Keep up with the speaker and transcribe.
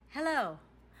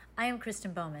I am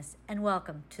Kristen Bomas, and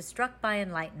welcome to Struck by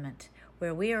Enlightenment,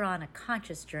 where we are on a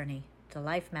conscious journey to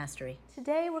life mastery.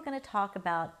 Today we're going to talk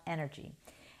about energy.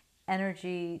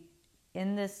 Energy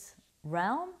in this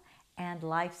realm and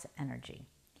life's energy.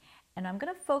 And I'm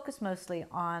going to focus mostly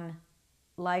on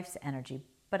life's energy,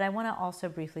 but I want to also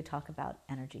briefly talk about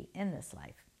energy in this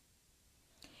life.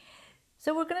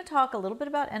 So we're going to talk a little bit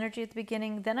about energy at the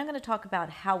beginning, then I'm going to talk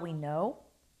about how we know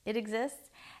it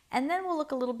exists, and then we'll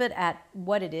look a little bit at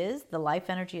what it is, the life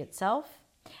energy itself,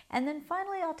 and then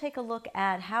finally I'll take a look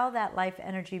at how that life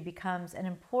energy becomes an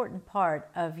important part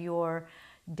of your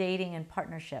dating and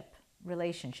partnership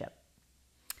relationship.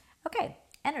 Okay,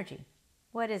 energy.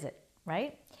 What is it,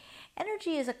 right?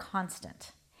 Energy is a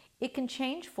constant. It can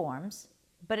change forms,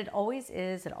 but it always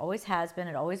is, it always has been,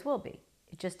 it always will be.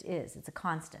 It just is. It's a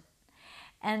constant.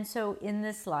 And so in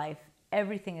this life,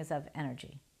 everything is of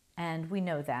energy. And we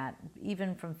know that.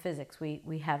 Even from physics,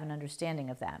 we have an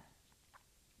understanding of that.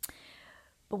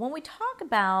 But when we talk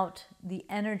about the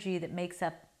energy that makes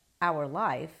up our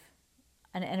life,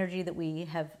 an energy that we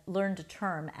have learned to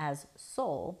term as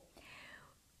soul,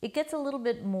 it gets a little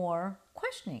bit more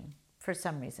questioning for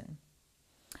some reason.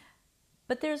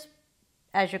 But there's,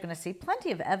 as you're going to see,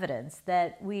 plenty of evidence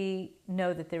that we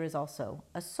know that there is also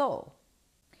a soul.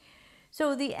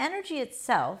 So the energy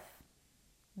itself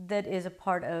that is a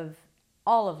part of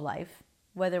all of life,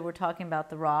 whether we're talking about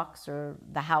the rocks or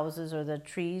the houses or the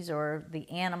trees or the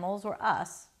animals or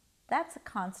us, that's a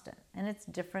constant and it's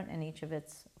different in each of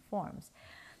its forms.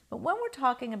 But when we're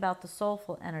talking about the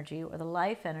soulful energy or the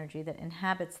life energy that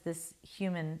inhabits this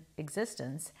human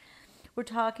existence, we're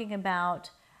talking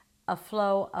about a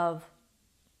flow of,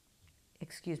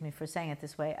 excuse me for saying it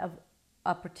this way, of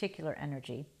a particular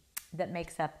energy that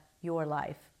makes up your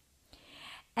life.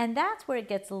 And that's where it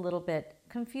gets a little bit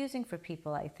confusing for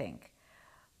people, I think.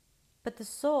 But the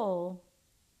soul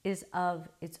is of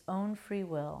its own free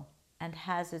will and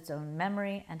has its own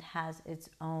memory and has its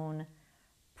own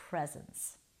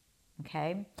presence.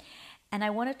 Okay? And I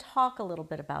want to talk a little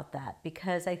bit about that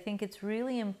because I think it's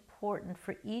really important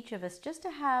for each of us just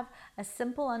to have a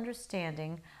simple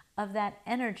understanding of that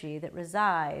energy that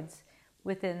resides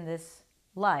within this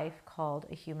life called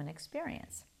a human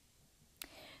experience.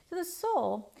 So the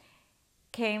soul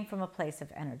came from a place of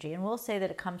energy, and we'll say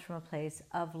that it comes from a place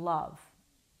of love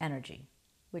energy,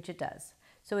 which it does.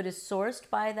 So it is sourced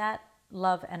by that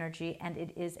love energy, and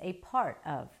it is a part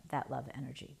of that love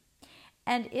energy.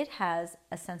 And it has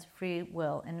a sense of free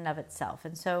will in and of itself,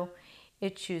 and so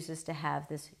it chooses to have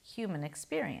this human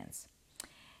experience.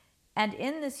 And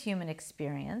in this human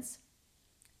experience,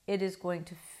 it is going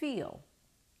to feel.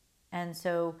 And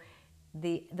so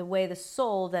the way the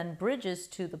soul then bridges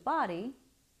to the body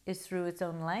is through its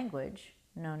own language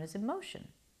known as emotion.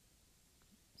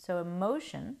 So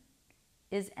emotion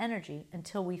is energy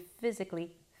until we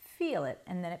physically feel it,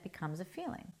 and then it becomes a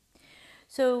feeling.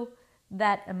 So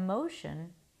that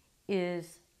emotion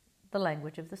is the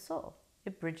language of the soul.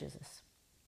 It bridges us.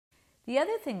 The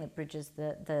other thing that bridges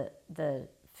the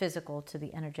physical to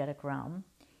the energetic realm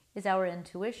is our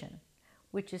intuition,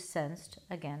 which is sensed,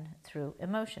 again, through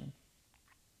emotion.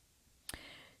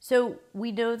 So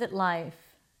we know that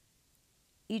life,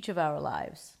 each of our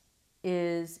lives,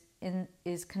 is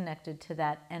connected to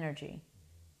that energy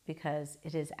because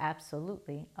it is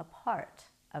absolutely a part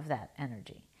of that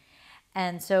energy.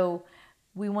 And so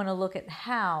we want to look at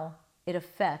how it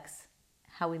affects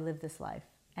how we live this life,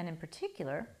 and in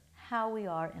particular, how we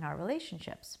are in our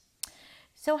relationships.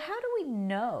 So how do we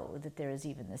know that there is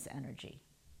even this energy,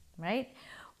 right?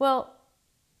 Well,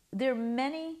 there are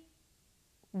many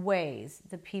ways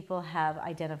that people have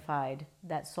identified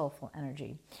that soulful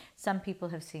energy. Some people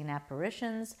have seen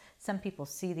apparitions, some people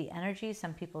see the energy,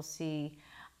 some people see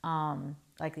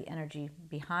like the energy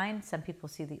behind, some people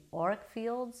see the auric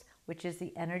fields, which is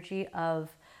the energy of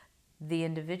the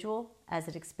individual as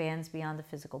it expands beyond the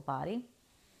physical body.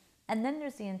 And then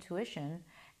there's the intuition,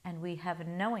 and we have a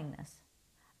knowingness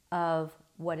of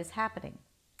what is happening,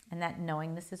 and that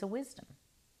knowingness is a wisdom.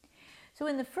 So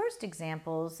in the first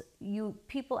examples,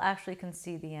 people actually can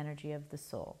see the energy of the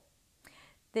soul.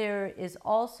 There is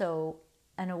also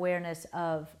an awareness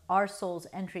of our soul's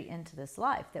entry into this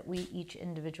life that we each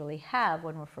individually have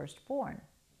when we're first born.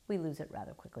 We lose it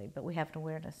rather quickly, but we have an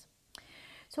awareness.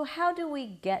 So how do we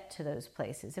get to those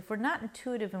places? If we're not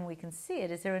intuitive and we can see it,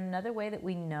 is there another way that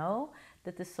we know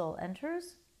that the soul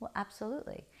enters? Well,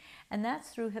 absolutely. And that's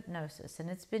through hypnosis. And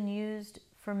it's been used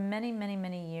for many, many,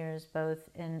 many years, both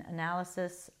in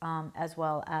analysis as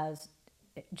well as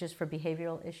just for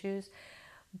behavioral issues.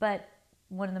 But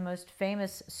one of the most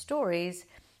famous stories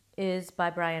is by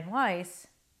Brian Weiss,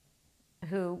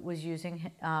 who was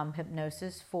using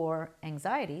hypnosis for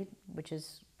anxiety, which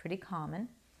is pretty common.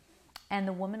 And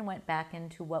the woman went back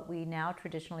into what we now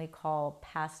traditionally call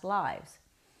past lives.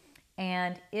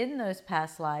 And in those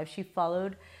past lives, she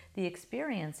followed the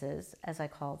experiences, as I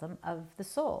call them, of the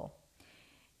soul.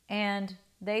 And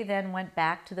they then went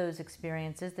back to those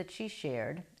experiences that she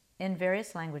shared in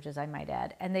various languages, I might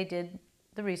add. And they did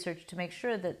the research to make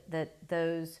sure that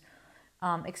those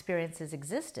experiences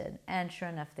existed. And sure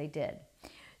enough, they did.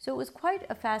 So it was quite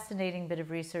a fascinating bit of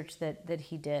research that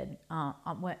he did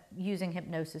using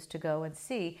hypnosis to go and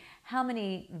see how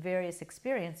many various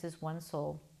experiences one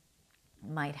soul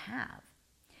might have.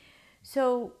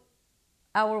 So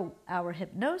our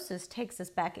hypnosis takes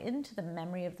us back into the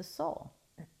memory of the soul.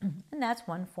 And that's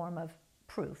one form of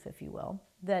proof, if you will,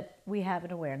 that we have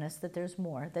an awareness that there's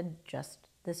more than just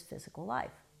this physical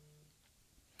life.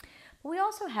 But we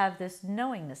also have this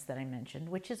knowingness that I mentioned,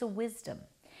 which is a wisdom.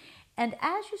 And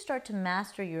as you start to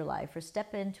master your life or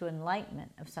step into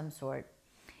enlightenment of some sort,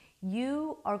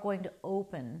 you are going to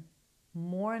open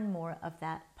more and more of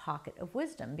that pocket of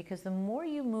wisdom, because the more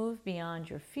you move beyond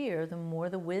your fear, the more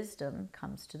the wisdom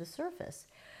comes to the surface.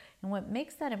 And what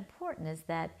makes that important is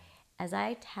that as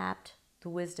I tapped the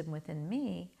wisdom within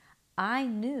me, I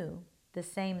knew the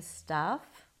same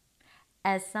stuff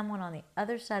as someone on the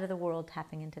other side of the world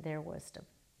tapping into their wisdom.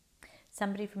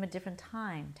 Somebody from a different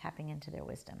time tapping into their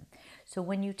wisdom. So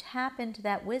when you tap into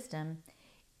that wisdom,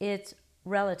 it's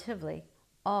relatively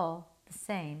all the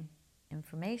same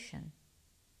information.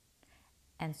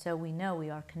 And so we know we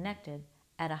are connected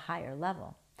at a higher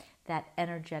level. That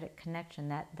energetic connection,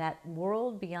 that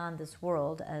world beyond this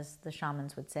world, as the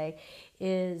shamans would say,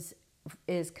 is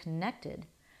connected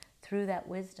through that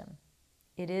wisdom.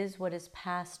 It is what is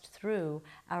passed through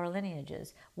our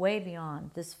lineages, way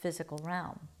beyond this physical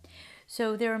realm.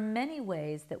 So there are many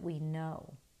ways that we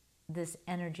know this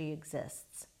energy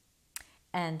exists,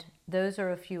 and those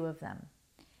are a few of them.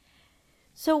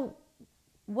 So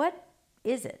what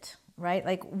is it, right?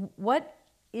 Like, what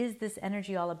is this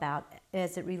energy all about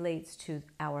as it relates to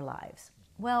our lives?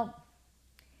 Well,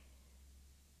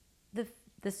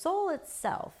 the soul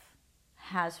itself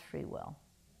has free will,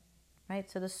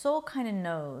 right? So the soul kind of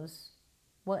knows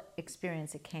what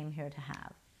experience it came here to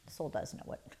have. The soul does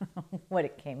know what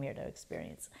it came here to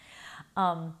experience.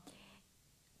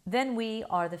 Then we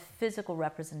are the physical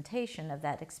representation of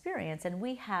that experience, and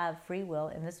we have free will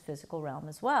in this physical realm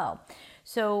as well.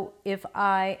 So if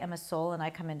I am a soul and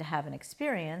I come in to have an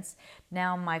experience,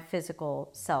 now my physical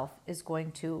self is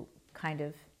going to kind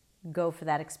of go for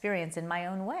that experience in my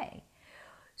own way.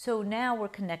 So now we're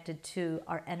connected to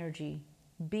our energy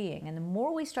being, and the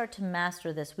more we start to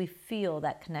master this, we feel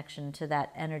that connection to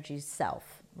that energy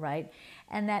self, right?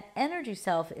 And that energy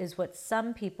self is what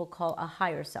some people call a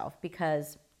higher self,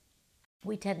 because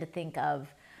we tend to think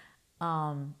of,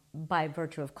 by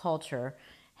virtue of culture,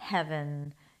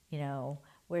 heaven,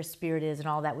 where spirit is and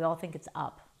all that. We all think it's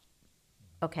up.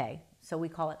 Okay, so we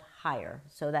call it higher.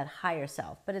 So that higher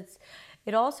self, but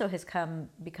it also has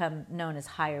become known as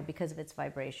higher because of its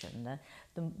vibration.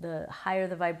 The higher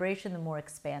the vibration, the more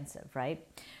expansive, right?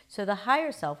 So the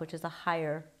higher self, which is a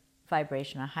higher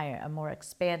vibration, a more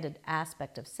expanded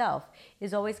aspect of self,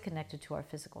 is always connected to our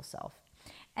physical self,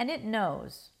 and it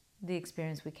knows the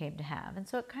experience we came to have. And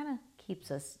so it kind of keeps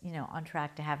us, on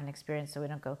track to have an experience so we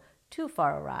don't go too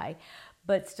far awry,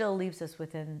 but still leaves us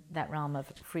within that realm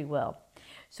of free will.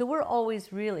 So we're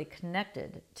always really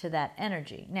connected to that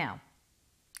energy. Now,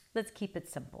 let's keep it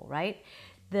simple, right?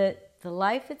 The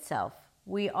life itself,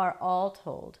 we are all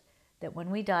told that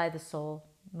when we die, the soul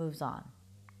moves on,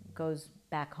 goes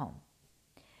back home.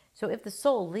 So if the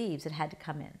soul leaves, it had to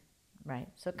come in, right?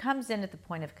 So it comes in at the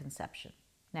point of conception.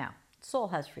 Now, soul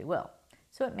has free will,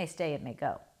 so it may stay, it may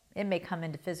go. It may come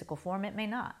into physical form, it may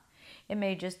not. It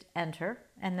may just enter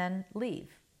and then leave.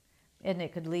 And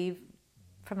it could leave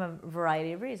from a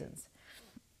variety of reasons.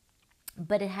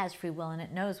 But it has free will and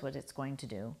it knows what it's going to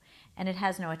do. And it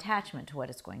has no attachment to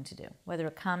what it's going to do. Whether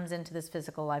it comes into this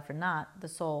physical life or not, the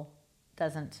soul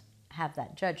doesn't have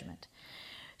that judgment.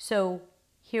 So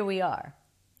here we are.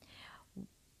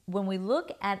 When we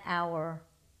look at our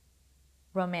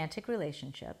romantic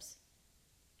relationships,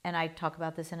 and I talk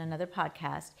about this in another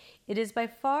podcast, it is by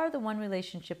far the one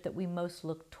relationship that we most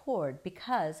look toward,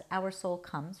 because our soul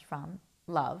comes from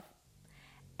love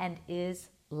and is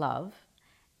love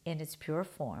in its pure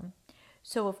form.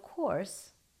 So of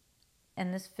course,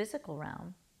 in this physical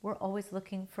realm, we're always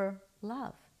looking for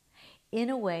love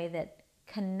in a way that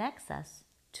connects us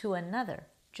to another,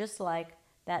 just like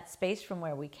that space from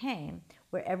where we came,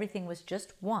 where everything was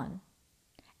just one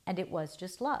and it was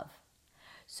just love.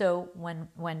 So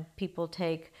when people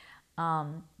take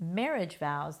marriage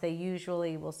vows, they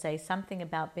usually will say something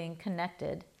about being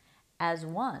connected as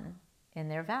one in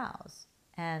their vows.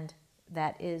 And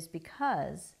that is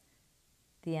because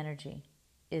the energy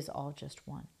is all just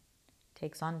one. It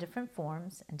takes on different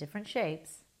forms and different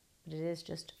shapes, but it is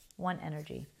just one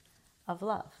energy of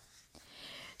love.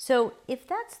 So if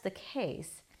that's the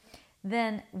case,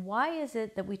 then why is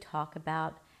it that we talk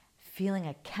about feeling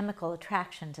a chemical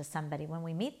attraction to somebody when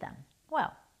we meet them?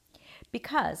 Well,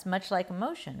 because much like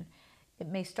emotion, it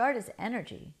may start as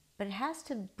energy, but it has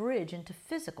to bridge into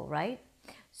physical, right?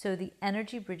 So the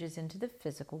energy bridges into the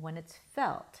physical when it's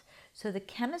felt. So the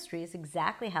chemistry is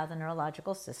exactly how the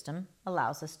neurological system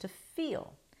allows us to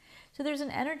feel. So there's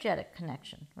an energetic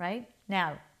connection, right?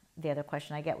 Now, the other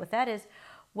question I get with that is,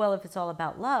 well, if it's all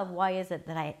about love, why is it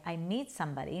that I meet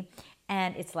somebody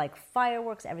and it's like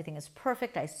fireworks, everything is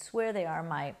perfect, I swear they are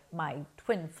my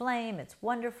twin flame, it's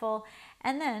wonderful,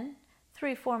 and then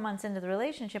 3-4 months into the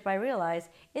relationship, I realize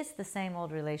it's the same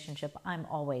old relationship I'm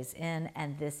always in,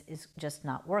 and this is just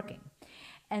not working.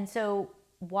 And so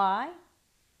why?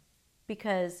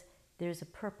 Because there's a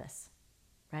purpose,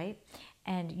 right?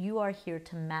 And you are here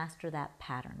to master that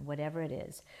pattern, whatever it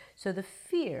is. So the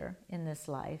fear in this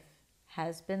life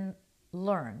has been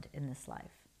learned in this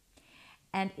life.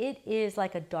 And it is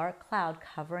like a dark cloud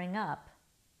covering up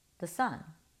the sun.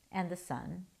 And the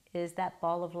sun is that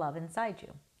ball of love inside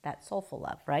you, that soulful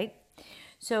love, right?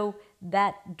 So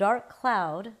that dark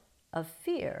cloud of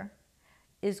fear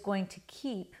is going to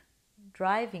keep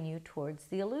driving you towards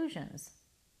the illusions.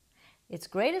 Its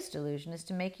greatest illusion is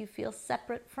to make you feel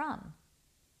separate from.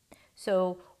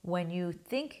 So when you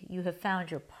think you have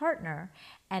found your partner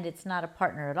and it's not a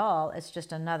partner at all, it's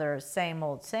just another same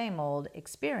old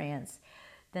experience,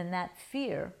 then that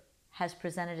fear has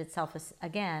presented itself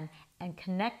again and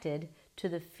connected to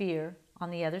the fear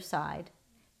on the other side.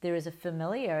 There is a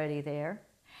familiarity there.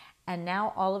 And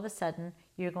now all of a sudden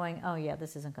you're going, oh yeah,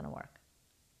 this isn't going to work.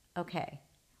 Okay.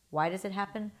 Why does it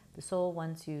happen? The soul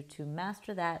wants you to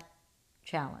master that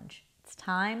challenge. It's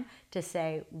time to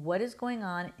say, what is going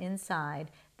on inside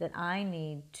that I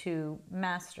need to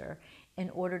master in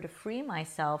order to free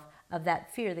myself of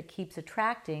that fear that keeps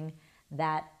attracting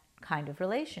that kind of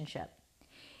relationship.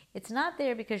 It's not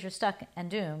there because you're stuck and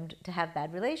doomed to have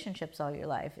bad relationships all your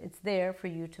life. It's there for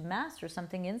you to master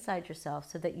something inside yourself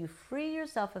so that you free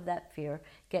yourself of that fear,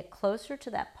 get closer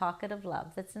to that pocket of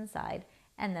love that's inside,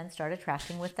 and then start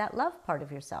attracting with that love part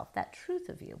of yourself, that truth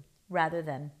of you, rather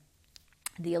than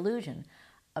the illusion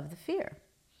of the fear.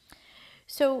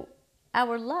 So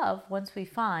our love, once we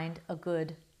find a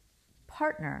good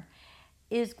partner,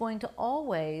 is going to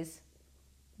always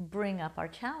bring up our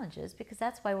challenges, because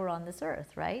that's why we're on this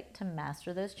earth, right? To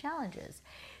master those challenges.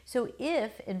 So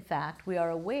if, in fact, we are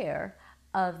aware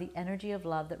of the energy of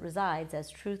love that resides as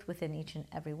truth within each and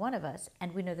every one of us,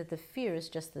 and we know that the fear is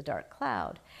just the dark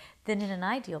cloud, then in an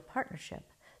ideal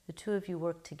partnership, the two of you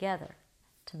work together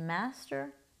to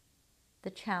master the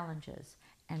challenges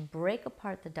and break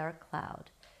apart the dark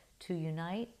cloud, to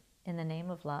unite in the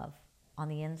name of love on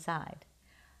the inside,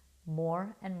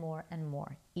 more and more and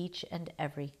more, each and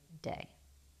every day.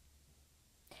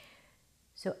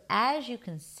 So as you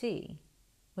can see,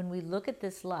 when we look at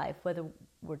this life, whether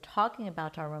we're talking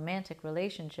about our romantic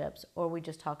relationships or we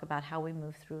just talk about how we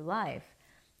move through life,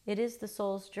 it is the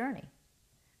soul's journey,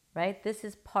 right? This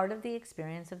is part of the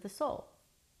experience of the soul,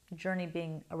 journey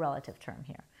being a relative term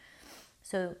here.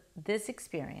 So this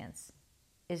experience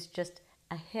is just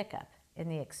a hiccup in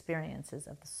the experiences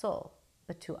of the soul.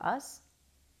 But to us,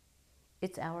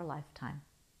 it's our lifetime.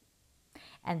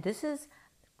 And this is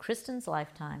Kristen's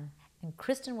lifetime, and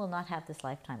Kristen will not have this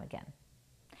lifetime again.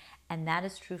 And that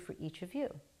is true for each of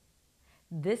you.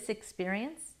 This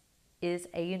experience is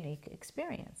a unique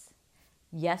experience.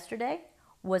 Yesterday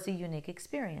was a unique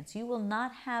experience. You will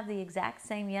not have the exact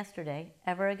same yesterday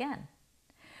ever again.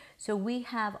 So we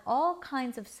have all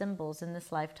kinds of symbols in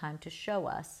this lifetime to show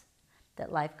us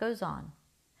that life goes on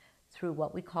through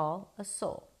what we call a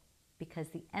soul, because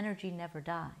the energy never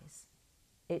dies.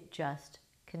 It just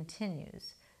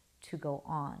continues to go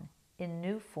on in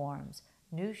new forms,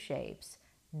 new shapes,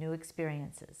 new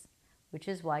experiences, which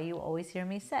is why you always hear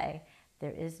me say there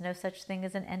is no such thing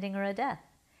as an ending or a death,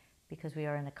 because we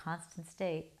are in a constant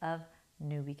state of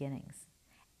new beginnings,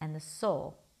 and the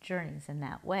soul journeys in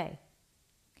that way.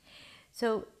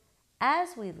 So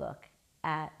as we look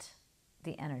at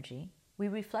the energy, we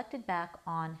reflected back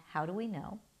on how do we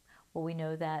know? Well, we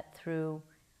know that through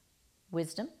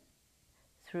wisdom,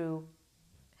 through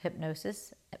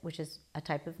hypnosis, which is a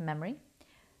type of memory,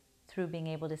 through being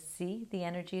able to see the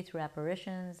energy through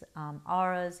apparitions,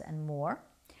 auras, and more.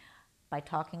 by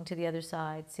talking to the other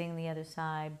side, seeing the other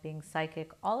side, being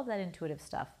psychic, all of that intuitive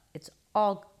stuff. It's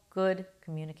all good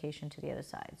communication to the other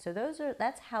side. So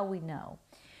that's how we know.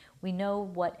 We know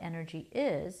what energy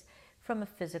is from a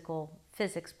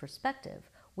physics perspective.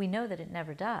 We know that it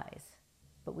never dies,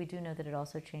 but we do know that it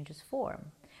also changes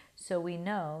form. So we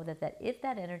know that if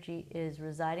that energy is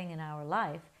residing in our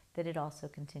life, that it also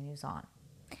continues on.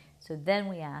 So then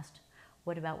we asked,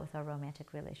 what about with our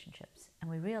romantic relationships? And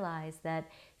we realized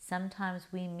that sometimes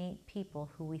we meet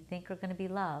people who we think are going to be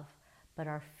love, but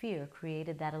our fear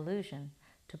created that illusion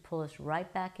to pull us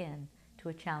right back in to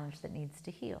a challenge that needs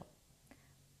to heal.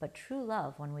 But true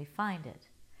love, when we find it,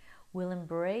 will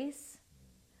embrace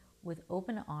with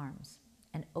open arms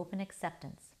and open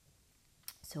acceptance,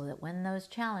 so that when those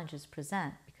challenges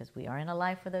present, because we are in a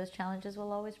life where those challenges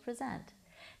will always present,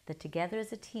 that together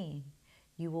as a team,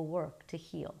 you will work to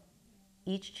heal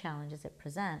each challenge as it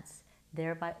presents,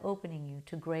 thereby opening you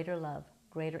to greater love,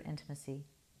 greater intimacy,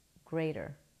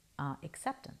 greater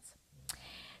acceptance.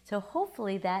 So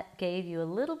hopefully that gave you a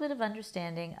little bit of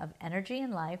understanding of energy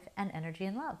in life and energy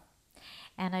in love.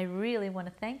 And I really want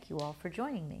to thank you all for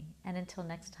joining me. And until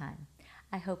next time,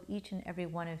 I hope each and every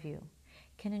one of you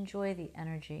can enjoy the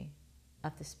energy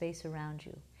of the space around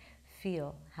you,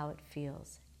 feel how it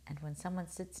feels. And when someone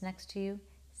sits next to you,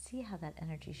 see how that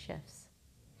energy shifts.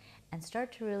 And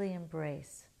start to really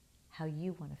embrace how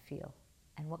you want to feel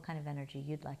and what kind of energy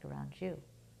you'd like around you.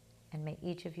 And may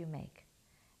each of you make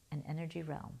an energy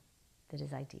realm that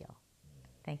is ideal.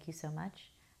 Thank you so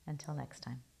much. Until next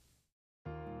time.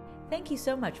 Thank you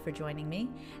so much for joining me,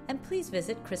 and please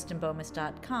visit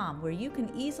KristenBomis.com, where you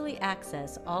can easily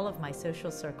access all of my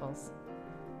social circles.